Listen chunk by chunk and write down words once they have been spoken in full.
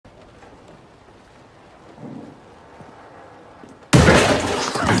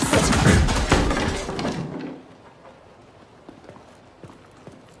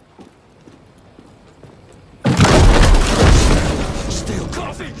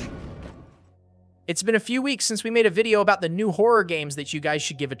It's been a few weeks since we made a video about the new horror games that you guys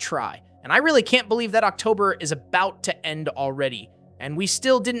should give a try, and I really can't believe that October is about to end already, and we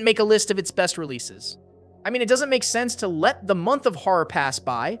still didn't make a list of its best releases. I mean, it doesn't make sense to let the month of horror pass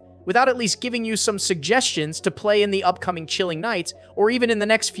by without at least giving you some suggestions to play in the upcoming chilling nights or even in the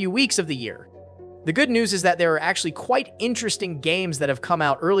next few weeks of the year. The good news is that there are actually quite interesting games that have come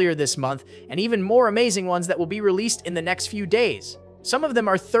out earlier this month, and even more amazing ones that will be released in the next few days. Some of them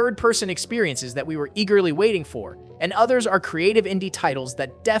are third-person experiences that we were eagerly waiting for, and others are creative indie titles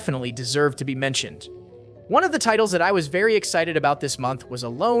that definitely deserve to be mentioned. One of the titles that I was very excited about this month was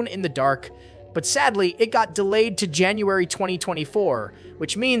Alone in the Dark, but sadly, it got delayed to January 2024,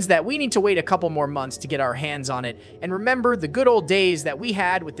 which means that we need to wait a couple more months to get our hands on it and remember the good old days that we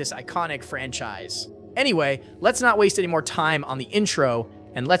had with this iconic franchise. Anyway, let's not waste any more time on the intro,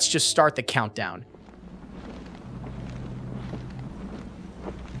 and let's just start the countdown.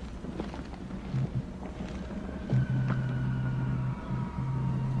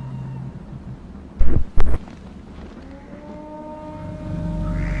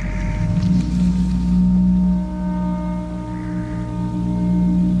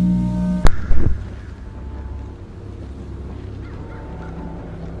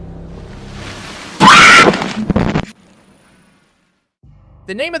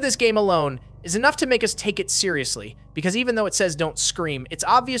 The name of this game alone is enough to make us take it seriously, because even though it says don't scream, it's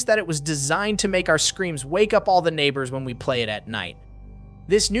obvious that it was designed to make our screams wake up all the neighbors when we play it at night.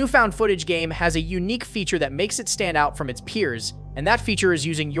 This newfound footage game has a unique feature that makes it stand out from its peers, and that feature is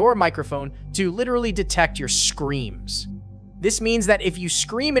using your microphone to literally detect your screams. This means that if you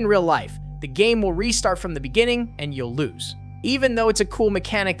scream in real life, the game will restart from the beginning and you'll lose. Even though it's a cool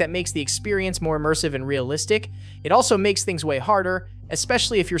mechanic that makes the experience more immersive and realistic, it also makes things way harder,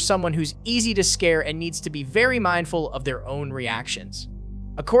 especially if you're someone who's easy to scare and needs to be very mindful of their own reactions.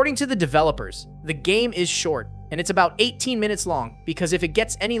 According to the developers, the game is short, and it's about 18 minutes long, because if it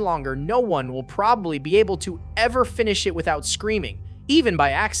gets any longer, no one will probably be able to ever finish it without screaming, even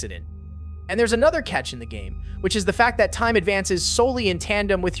by accident. And there's another catch in the game, which is the fact that time advances solely in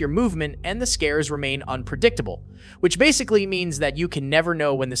tandem with your movement and the scares remain unpredictable, which basically means that you can never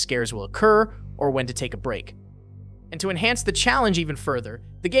know when the scares will occur or when to take a break. And to enhance the challenge even further,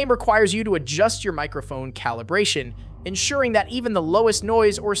 the game requires you to adjust your microphone calibration, ensuring that even the lowest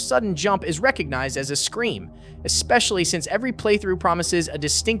noise or sudden jump is recognized as a scream, especially since every playthrough promises a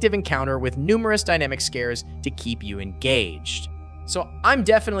distinctive encounter with numerous dynamic scares to keep you engaged. So I'm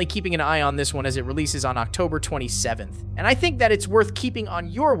definitely keeping an eye on this one as it releases on October 27th, and I think that it's worth keeping on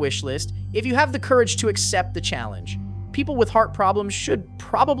your wish list if you have the courage to accept the challenge. People with heart problems should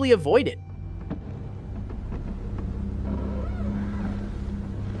probably avoid it.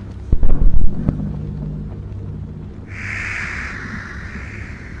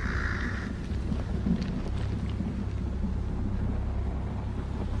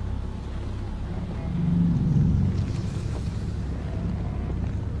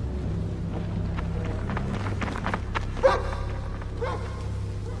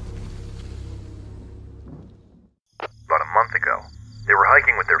 About a month ago, they were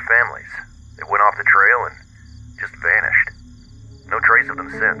hiking with their families. They went off the trail and just vanished. No trace of them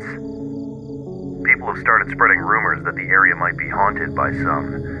since. People have started spreading rumors that the area might be haunted by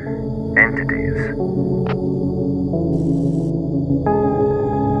some entities.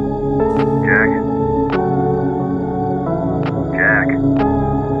 Jack? Jack?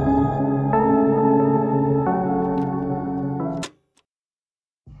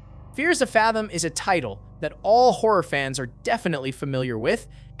 Fears to Fathom is a title that all horror fans are definitely familiar with,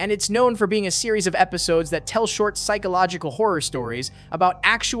 and it's known for being a series of episodes that tell short psychological horror stories about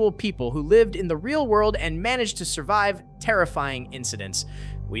actual people who lived in the real world and managed to survive terrifying incidents.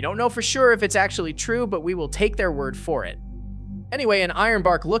 We don't know for sure if it's actually true, but we will take their word for it. Anyway, in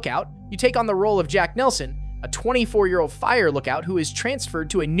Ironbark Lookout, you take on the role of Jack Nelson, a 24-year-old fire lookout who is transferred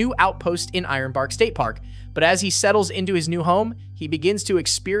to a new outpost in Ironbark State Park. But as he settles into his new home, he begins to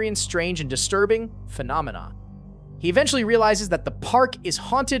experience strange and disturbing phenomena. He eventually realizes that the park is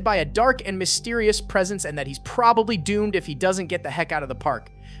haunted by a dark and mysterious presence and that he's probably doomed if he doesn't get the heck out of the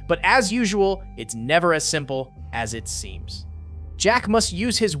park. But as usual, it's never as simple as it seems. Jack must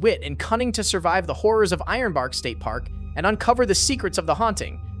use his wit and cunning to survive the horrors of Ironbark State Park and uncover the secrets of the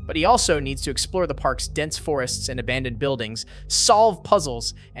haunting. But he also needs to explore the park's dense forests and abandoned buildings, solve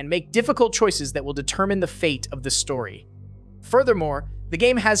puzzles, and make difficult choices that will determine the fate of the story. Furthermore, the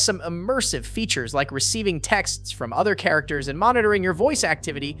game has some immersive features like receiving texts from other characters and monitoring your voice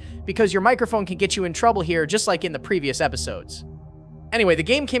activity because your microphone can get you in trouble here just like in the previous episodes. Anyway, the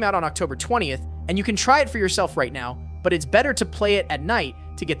game came out on October 20th, and you can try it for yourself right now, but it's better to play it at night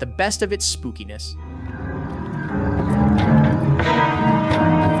to get the best of its spookiness.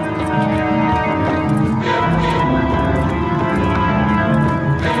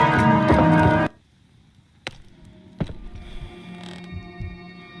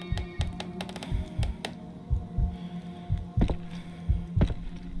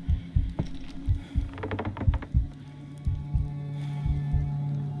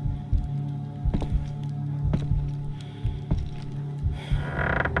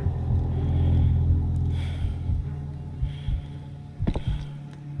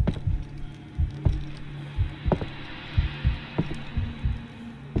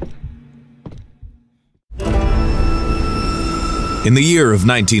 In the year of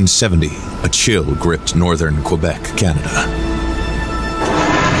 1970, a chill gripped northern Quebec, Canada.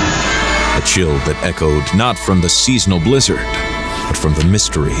 A chill that echoed not from the seasonal blizzard, but from the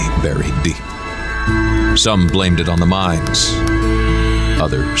mystery buried deep. Some blamed it on the mines.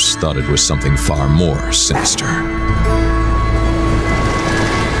 Others thought it was something far more sinister.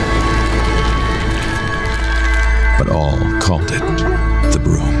 But all called it the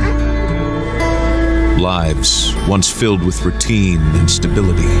Broom. Lives, once filled with routine and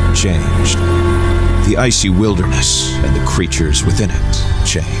stability, changed. The icy wilderness and the creatures within it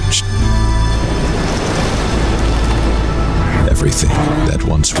changed. Everything that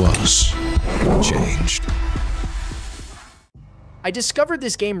once was changed. I discovered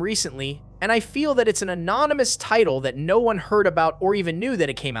this game recently, and I feel that it's an anonymous title that no one heard about or even knew that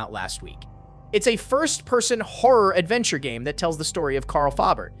it came out last week. It's a first-person horror adventure game that tells the story of Carl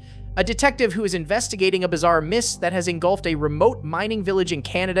Faubert, a detective who is investigating a bizarre mist that has engulfed a remote mining village in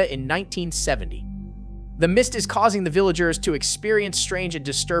Canada in 1970. The mist is causing the villagers to experience strange and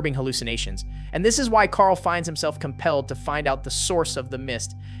disturbing hallucinations, and this is why Carl finds himself compelled to find out the source of the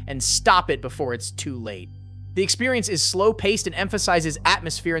mist and stop it before it's too late. The experience is slow-paced and emphasizes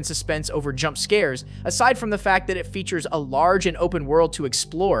atmosphere and suspense over jump scares, aside from the fact that it features a large and open world to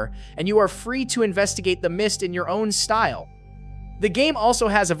explore, and you are free to investigate the mist in your own style. The game also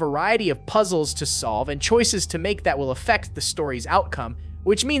has a variety of puzzles to solve and choices to make that will affect the story's outcome,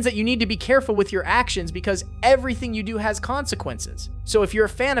 which means that you need to be careful with your actions because everything you do has consequences. So if you're a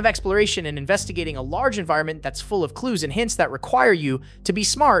fan of exploration and investigating a large environment that's full of clues and hints that require you to be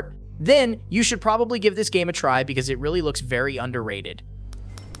smart, then you should probably give this game a try because it really looks very underrated.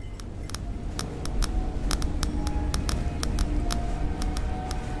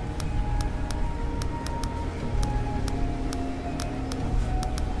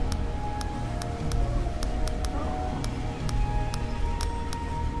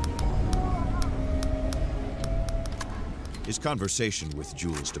 His conversation with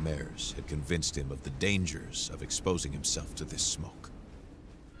Jules Demers had convinced him of the dangers of exposing himself to this smoke.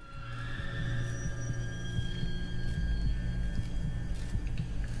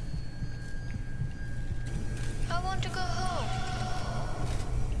 I want to go home.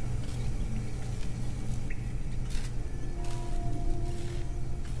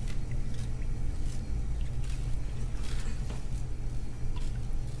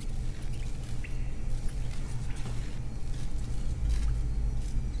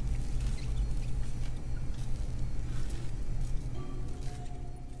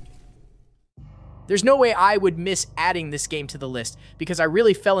 There's no way I would miss adding this game to the list because I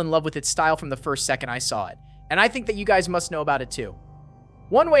really fell in love with its style from the first second I saw it, and I think that you guys must know about it too.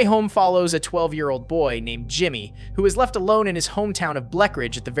 One Way Home follows a 12-year-old boy named Jimmy who is left alone in his hometown of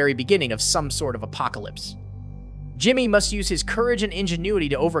Bleckridge at the very beginning of some sort of apocalypse. Jimmy must use his courage and ingenuity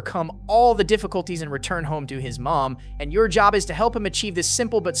to overcome all the difficulties and return home to his mom, and your job is to help him achieve this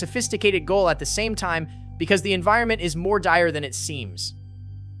simple but sophisticated goal at the same time because the environment is more dire than it seems.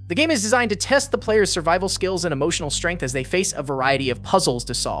 The game is designed to test the player's survival skills and emotional strength as they face a variety of puzzles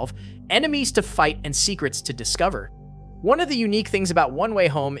to solve, enemies to fight, and secrets to discover. One of the unique things about One Way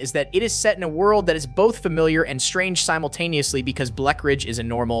Home is that it is set in a world that is both familiar and strange simultaneously because Bleckridge is a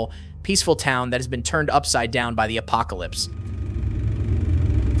normal, peaceful town that has been turned upside down by the apocalypse.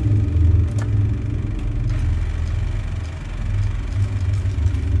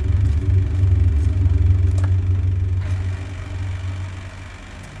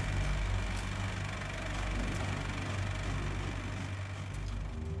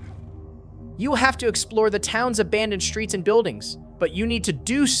 You have to explore the town's abandoned streets and buildings, but you need to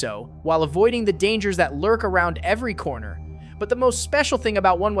do so while avoiding the dangers that lurk around every corner. But the most special thing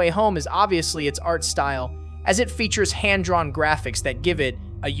about One Way Home is obviously its art style, as it features hand-drawn graphics that give it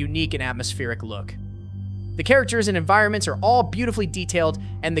a unique and atmospheric look. The characters and environments are all beautifully detailed,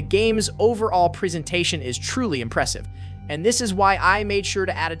 and the game's overall presentation is truly impressive. And this is why I made sure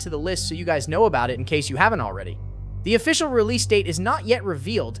to add it to the list so you guys know about it in case you haven't already. The official release date is not yet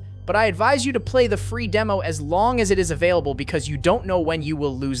revealed, but I advise you to play the free demo as long as it is available because you don't know when you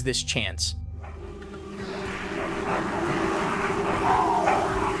will lose this chance.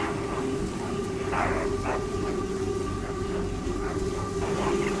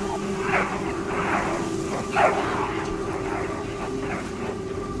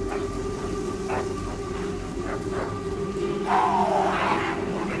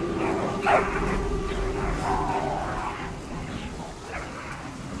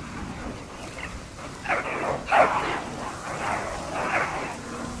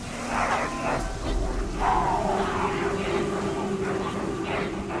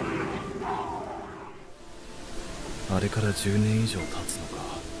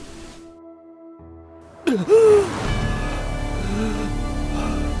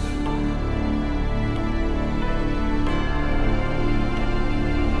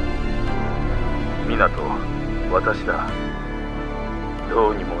 Minato, 私だ。ど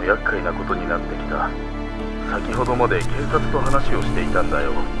うにも厄介なことになってきた。先ほどまで警察と話をしていたんだ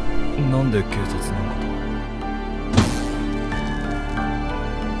よ。なんで警察なの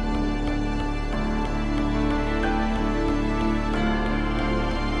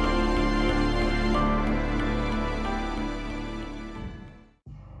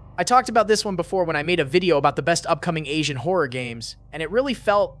？I talked about this one before when I made a video about the best upcoming Asian horror games, and it really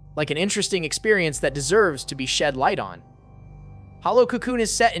felt like an interesting experience that deserves to be shed light on. Hollow Cocoon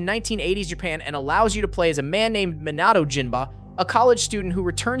is set in 1980s Japan and allows you to play as a man named Minato Jinba, a college student who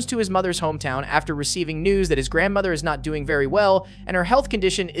returns to his mother's hometown after receiving news that his grandmother is not doing very well and her health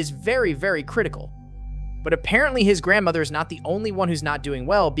condition is very, very critical. But apparently his grandmother is not the only one who's not doing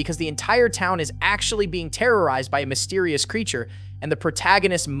well because the entire town is actually being terrorized by a mysterious creature, and the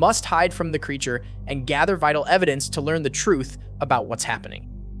protagonist must hide from the creature and gather vital evidence to learn the truth about what's happening.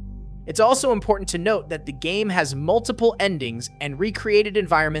 It's also important to note that the game has multiple endings and recreated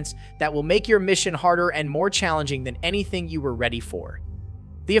environments that will make your mission harder and more challenging than anything you were ready for.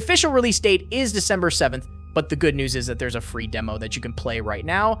 The official release date is December 7th, but the good news is that there's a free demo that you can play right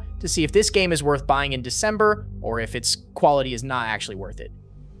now to see if this game is worth buying in December or if its quality is not actually worth it.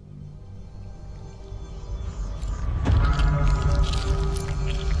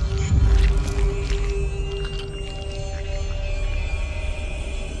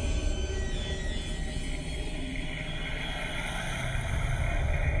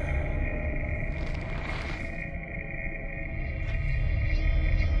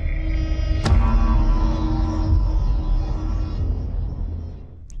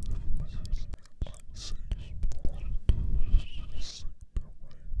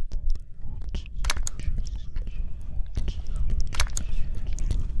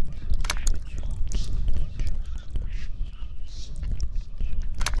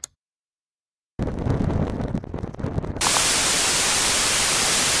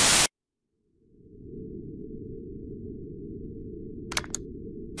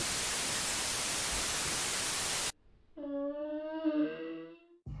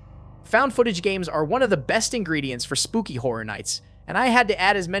 Found footage games are one of the best ingredients for spooky horror nights, and I had to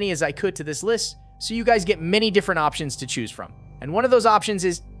add as many as I could to this list so you guys get many different options to choose from. And one of those options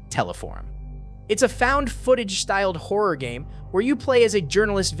is Teleforum. It's a found footage styled horror game where you play as a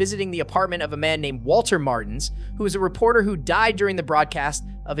journalist visiting the apartment of a man named Walter Martins, who is a reporter who died during the broadcast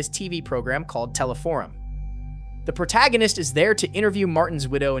of his TV program called Teleforum. The protagonist is there to interview Martin's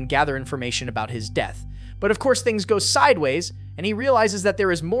widow and gather information about his death. But of course things go sideways, and he realizes that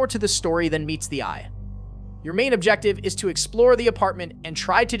there is more to the story than meets the eye. Your main objective is to explore the apartment and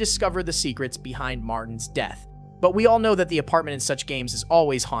try to discover the secrets behind Martin's death. But we all know that the apartment in such games is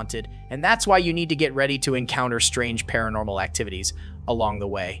always haunted, and that's why you need to get ready to encounter strange paranormal activities along the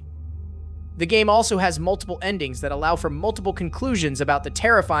way. The game also has multiple endings that allow for multiple conclusions about the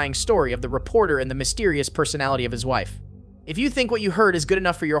terrifying story of the reporter and the mysterious personality of his wife. If you think what you heard is good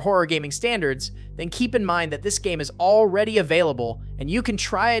enough for your horror gaming standards, then keep in mind that this game is already available, and you can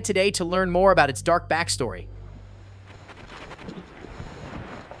try it today to learn more about its dark backstory.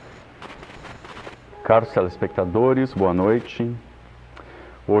 Caros telespectadores, boa noite.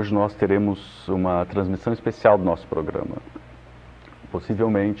 Hoje nós teremos uma transmissão especial do nosso programa,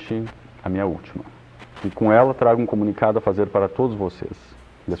 possivelmente a minha última. E com ela trago um comunicado a fazer para todos vocês.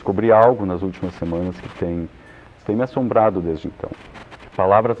 Descobri algo nas últimas semanas que tem me assombrado desde então.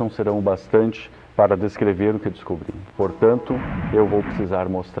 Palavras não serão o bastante para descrever o que descobri. Portanto, eu vou precisar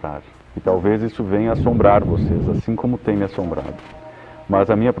mostrar. E talvez isso venha assombrar vocês, assim como tem me assombrado. Mas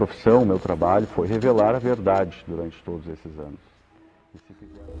a minha profissão, o meu trabalho, foi revelar a verdade durante todos esses anos.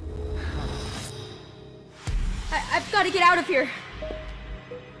 I've got to get out of here.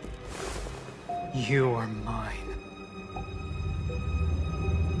 You are mine.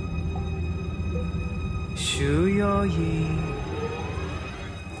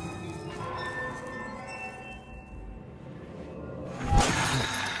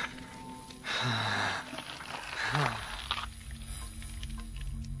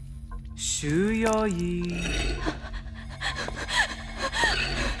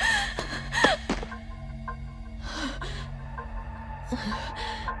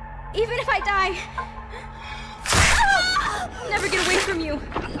 Even if I die, I'll never get away from you.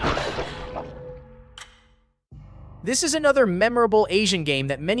 This is another memorable Asian game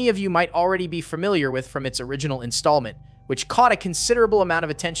that many of you might already be familiar with from its original installment, which caught a considerable amount of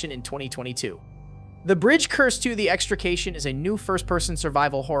attention in 2022. The Bridge Curse 2: The Extrication is a new first-person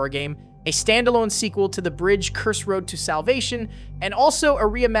survival horror game, a standalone sequel to The Bridge Curse Road to Salvation, and also a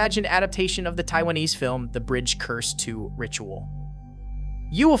reimagined adaptation of the Taiwanese film The Bridge Curse 2: Ritual.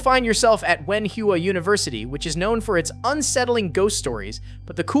 You will find yourself at Wenhua University, which is known for its unsettling ghost stories,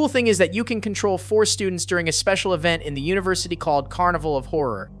 but the cool thing is that you can control 4 students during a special event in the university called Carnival of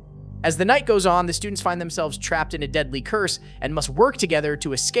Horror. As the night goes on, the students find themselves trapped in a deadly curse and must work together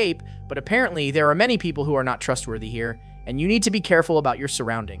to escape, but apparently there are many people who are not trustworthy here, and you need to be careful about your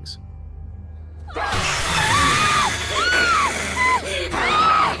surroundings.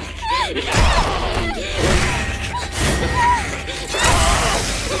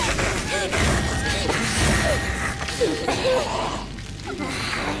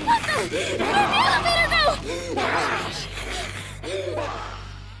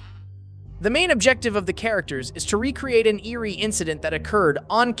 The main objective of the characters is to recreate an eerie incident that occurred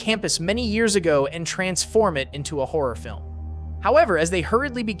on campus many years ago and transform it into a horror film. However, as they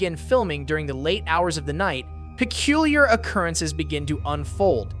hurriedly begin filming during the late hours of the night, peculiar occurrences begin to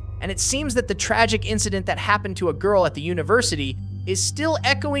unfold, and it seems that the tragic incident that happened to a girl at the university is still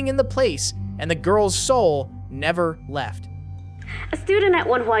echoing in the place, and the girl's soul never left. A student at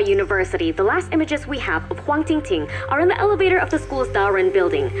Wenhua University, the last images we have of Huang Tingting are in the elevator of the school's Darren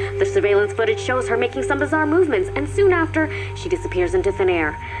building. The surveillance footage shows her making some bizarre movements, and soon after, she disappears into thin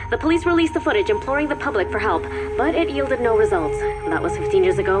air. The police released the footage imploring the public for help, but it yielded no results. That was 15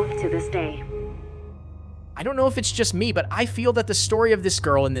 years ago to this day. I don't know if it's just me, but I feel that the story of this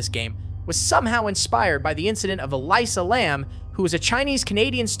girl in this game was somehow inspired by the incident of Elisa Lam, who was a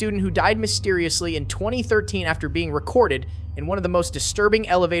Chinese-Canadian student who died mysteriously in 2013 after being recorded in one of the most disturbing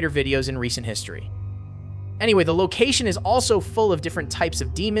elevator videos in recent history. Anyway, the location is also full of different types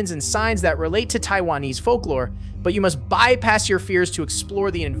of demons and signs that relate to Taiwanese folklore, but you must bypass your fears to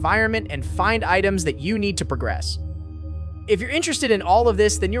explore the environment and find items that you need to progress. If you're interested in all of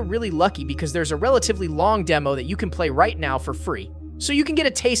this, then you're really lucky because there's a relatively long demo that you can play right now for free, so you can get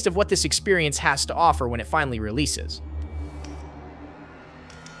a taste of what this experience has to offer when it finally releases.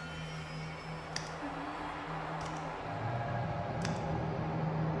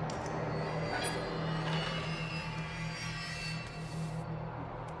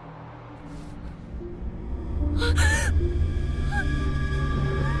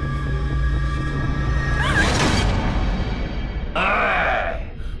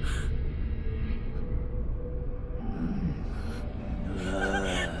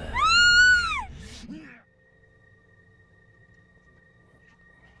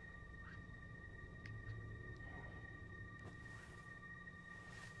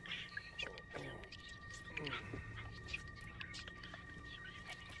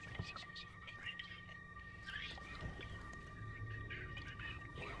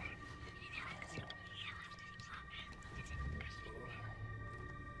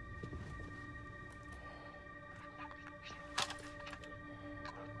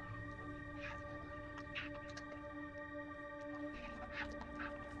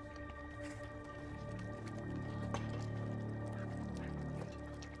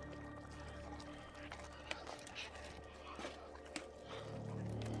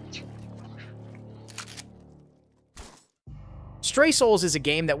 Stray Souls is a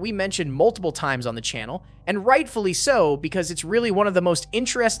game that we mentioned multiple times on the channel, and rightfully so, because it's really one of the most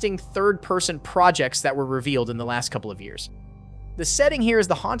interesting third-person projects that were revealed in the last couple of years. The setting here is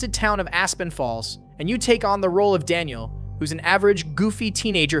the haunted town of Aspen Falls, and you take on the role of Daniel, who's an average, goofy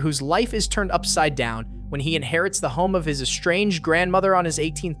teenager whose life is turned upside down when he inherits the home of his estranged grandmother on his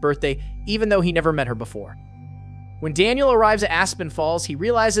 18th birthday, even though he never met her before. When Daniel arrives at Aspen Falls, he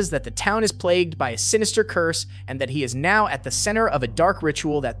realizes that the town is plagued by a sinister curse and that he is now at the center of a dark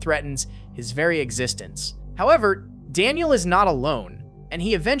ritual that threatens his very existence. However, Daniel is not alone, and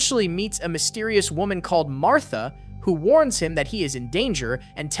he eventually meets a mysterious woman called Martha who warns him that he is in danger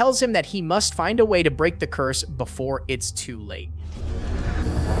and tells him that he must find a way to break the curse before it's too late.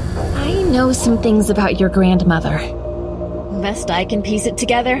 I know some things about your grandmother. Best I can piece it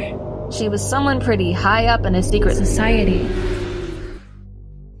together, She was someone pretty high up in a secret society.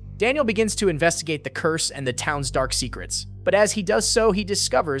 Daniel begins to investigate the curse and the town's dark secrets. But as he does so, he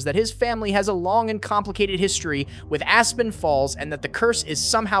discovers that his family has a long and complicated history with Aspen Falls and that the curse is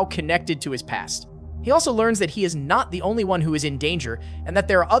somehow connected to his past. He also learns that he is not the only one who is in danger and that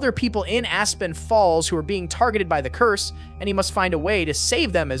there are other people in Aspen Falls who are being targeted by the curse, and he must find a way to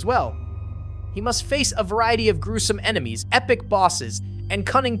save them as well. He must face a variety of gruesome enemies, epic bosses, and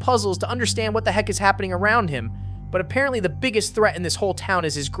cunning puzzles to understand what the heck is happening around him. But apparently the biggest threat in this whole town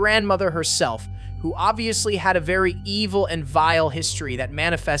is his grandmother herself, who obviously had a very evil and vile history that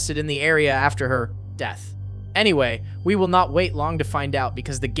manifested in the area after her death. Anyway, we will not wait long to find out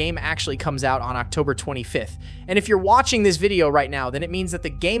because the game actually comes out on October 25th. And if you're watching this video right now, then it means that the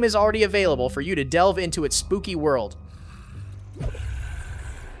game is already available for you to delve into its spooky world.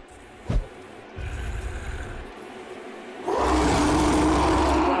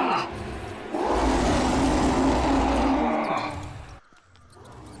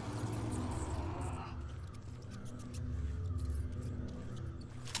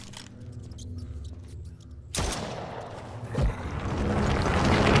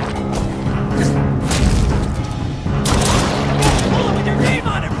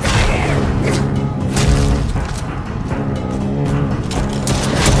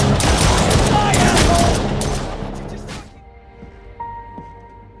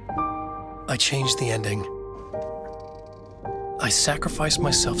 I changed the ending. I sacrificed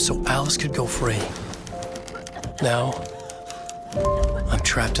myself so Alice could go free. Now, I'm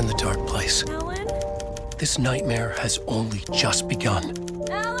trapped in the dark place. Alan? This nightmare has only just begun.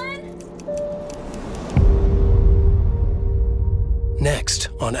 Alan? Next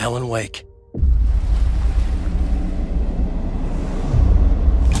on Alan Wake.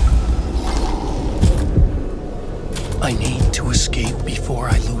 I need to escape before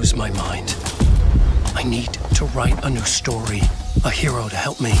I lose my mind. I need to write a new story, a hero to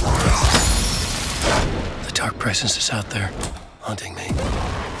help me. The dark presence is out there, haunting me.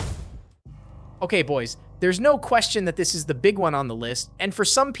 Okay, boys, there's no question that this is the big one on the list, and for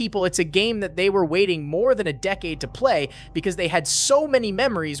some people, it's a game that they were waiting more than a decade to play because they had so many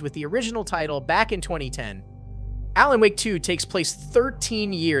memories with the original title back in 2010. Alan Wake 2 takes place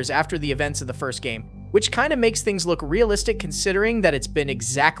 13 years after the events of the first game, which kind of makes things look realistic considering that it's been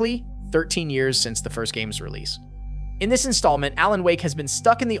exactly 13 years since the first game's release. In this installment, Alan Wake has been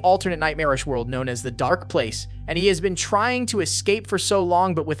stuck in the alternate nightmarish world known as the Dark Place, and he has been trying to escape for so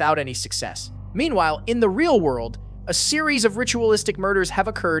long but without any success. Meanwhile, in the real world, a series of ritualistic murders have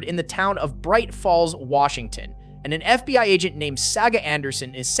occurred in the town of Bright Falls, Washington, and an FBI agent named Saga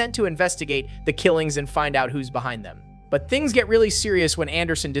Anderson is sent to investigate the killings and find out who's behind them. But things get really serious when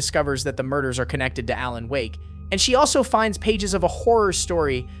Anderson discovers that the murders are connected to Alan Wake, and she also finds pages of a horror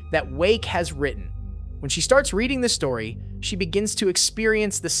story that Wake has written. When she starts reading the story, she begins to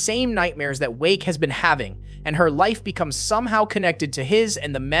experience the same nightmares that Wake has been having, and her life becomes somehow connected to his,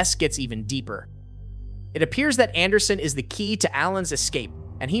 and the mess gets even deeper. It appears that Anderson is the key to Alan's escape,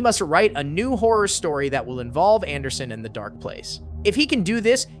 and he must write a new horror story that will involve Anderson and the Dark Place. If he can do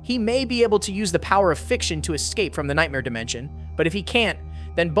this, he may be able to use the power of fiction to escape from the nightmare dimension, but if he can't,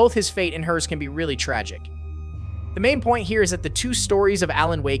 then both his fate and hers can be really tragic. The main point here is that the two stories of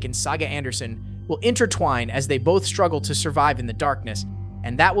Alan Wake and Saga Anderson will intertwine as they both struggle to survive in the darkness,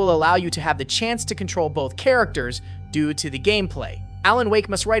 and that will allow you to have the chance to control both characters due to the gameplay. Alan Wake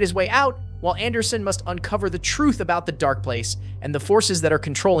must write his way out, while Anderson must uncover the truth about the Dark Place and the forces that are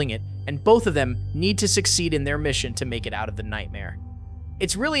controlling it, and both of them need to succeed in their mission to make it out of the nightmare.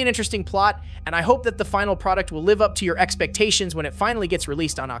 It's really an interesting plot, and I hope that the final product will live up to your expectations when it finally gets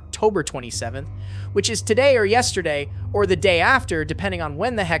released on October 27th, which is today or yesterday, or the day after, depending on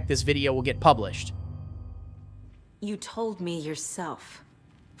when the heck this video will get published. You told me yourself,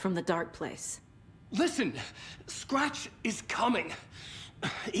 from the Dark Place. Listen, Scratch is coming.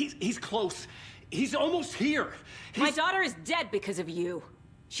 He's close. He's almost here. My daughter is dead because of you.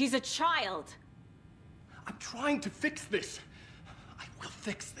 She's a child. I'm trying to fix this. I will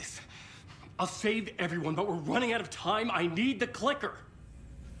fix this. I'll save everyone, but we're running out of time. I need the clicker.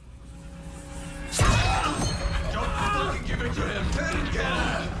 Don't fucking give it to him. Didn't get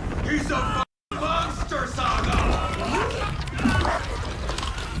him. He's a monster, Saga.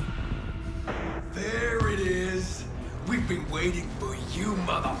 There it is. We've been waiting for you,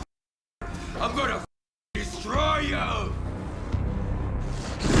 mother. I'm gonna destroy you.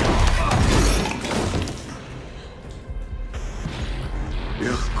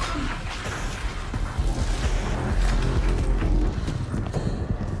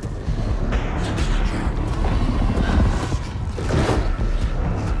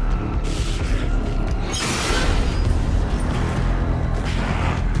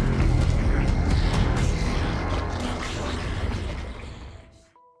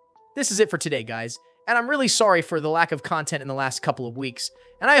 This is it for today, guys, and I'm really sorry for the lack of content in the last couple of weeks,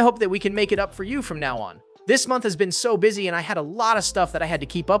 and I hope that we can make it up for you from now on. This month has been so busy and I had a lot of stuff that I had to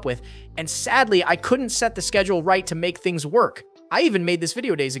keep up with, and sadly, I couldn't set the schedule right to make things work. I even made this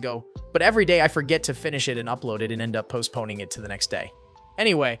video days ago, but every day I forget to finish it and upload it and end up postponing it to the next day.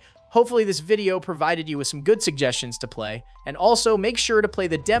 Anyway, hopefully this video provided you with some good suggestions to play, and also make sure to play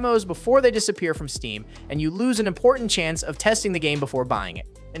the demos before they disappear from Steam and you lose an important chance of testing the game before buying it.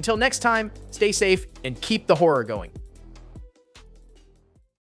 Until next time, stay safe and keep the horror going.